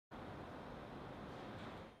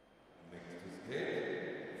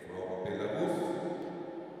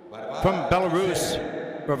From Belarus,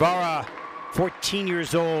 Varvara, 14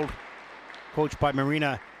 years old, coached by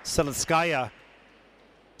Marina Selitskaya,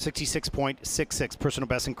 66.66 personal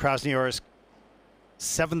best in Krasnoyarsk,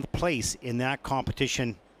 7th place in that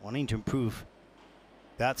competition, wanting to improve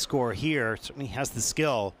that score here. Certainly has the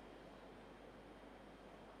skill.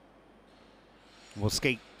 We'll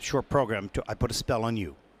skate short program to I Put a Spell on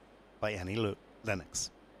You by Annie Lennox.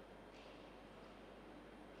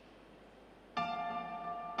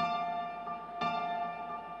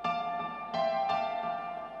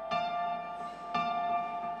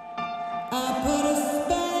 I put a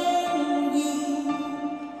spell on you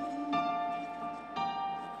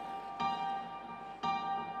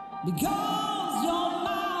because you're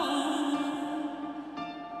mine.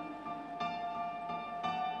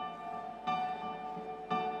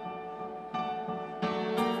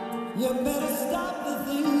 You better stop the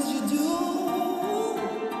things you do.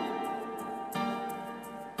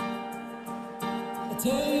 I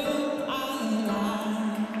tell you I ain't lying.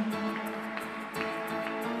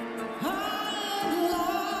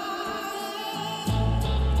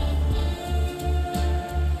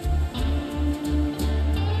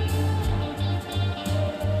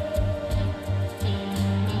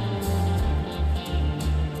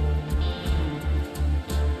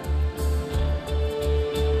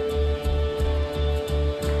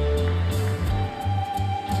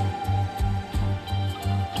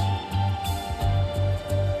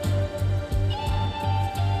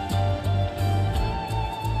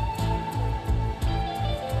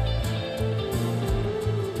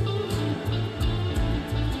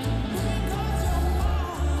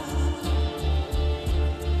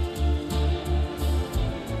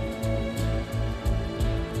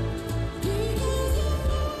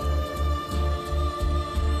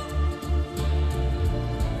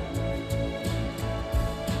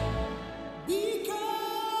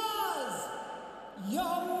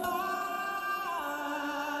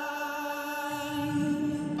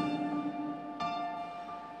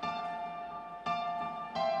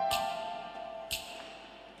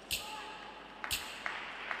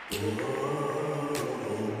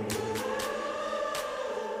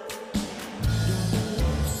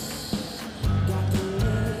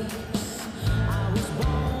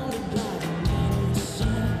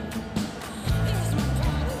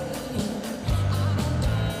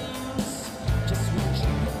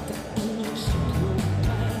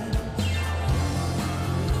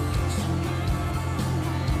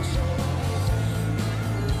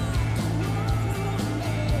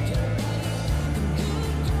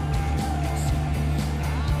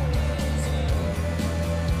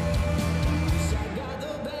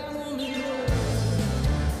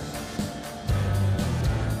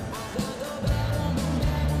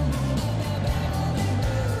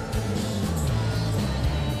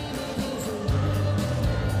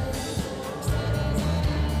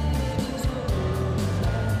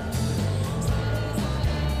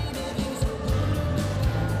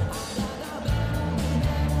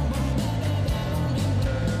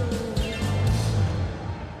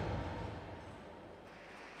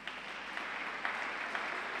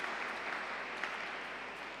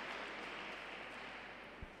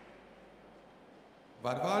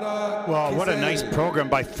 Varvara, Well, what a KISEL. nice program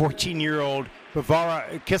by 14-year-old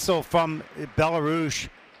Varvara KISEL from Belarus.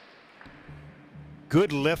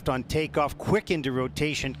 Good lift on takeoff, quick into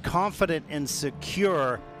rotation, confident and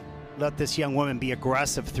secure. Let this young woman be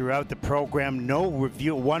aggressive throughout the program.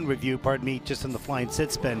 One review, just on the flying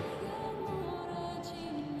sit spin.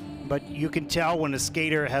 But you can tell when a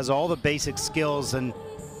skater has all the basic skills and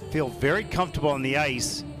feel very comfortable on the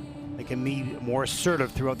ice, they can be more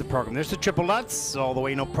assertive throughout the program. There's the triple Lutz, all the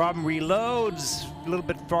way, no problem. Reloads a little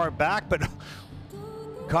bit far back, but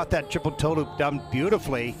caught that triple toe loop done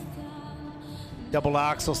beautifully. Double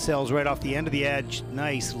axel sails right off the end of the edge.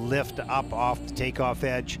 Nice lift up off the takeoff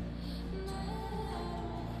edge.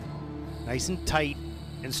 Nice and tight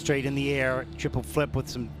and straight in the air. Triple flip with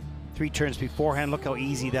some 3 turns beforehand. Look how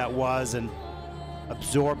easy that was, and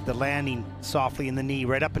absorbed the landing softly in the knee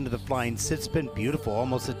right up into the flying sit spin. Beautiful,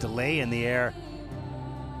 almost a delay in the air.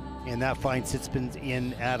 And that flying sit spin's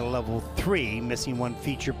in at a level 3, missing 1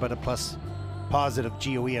 feature, but a plus positive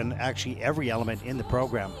GOE on actually every element in the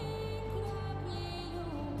program.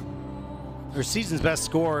 Her season's best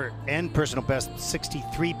score and personal best,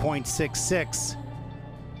 63.66. It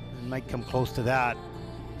might come close to that.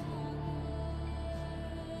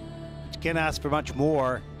 You can't ask for much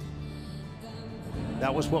more.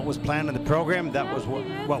 That was what was planned in the program. That was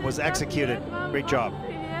what was executed. Great job.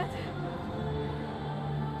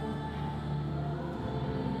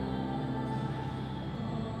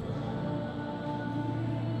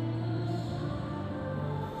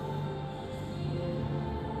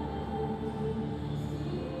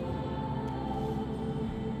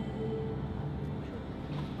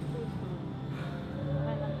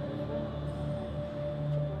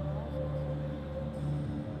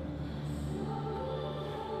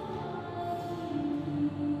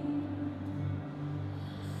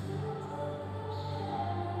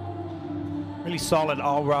 Really solid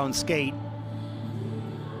all-round skate.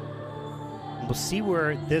 And we'll see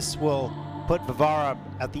where this will put Varvara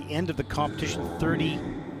at the end of the competition.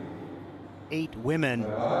 38 women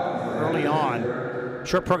early on.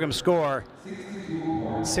 Short program score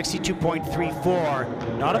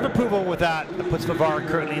 62.34. Not of approval with that. That puts Varvara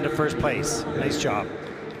currently into first place. Nice job.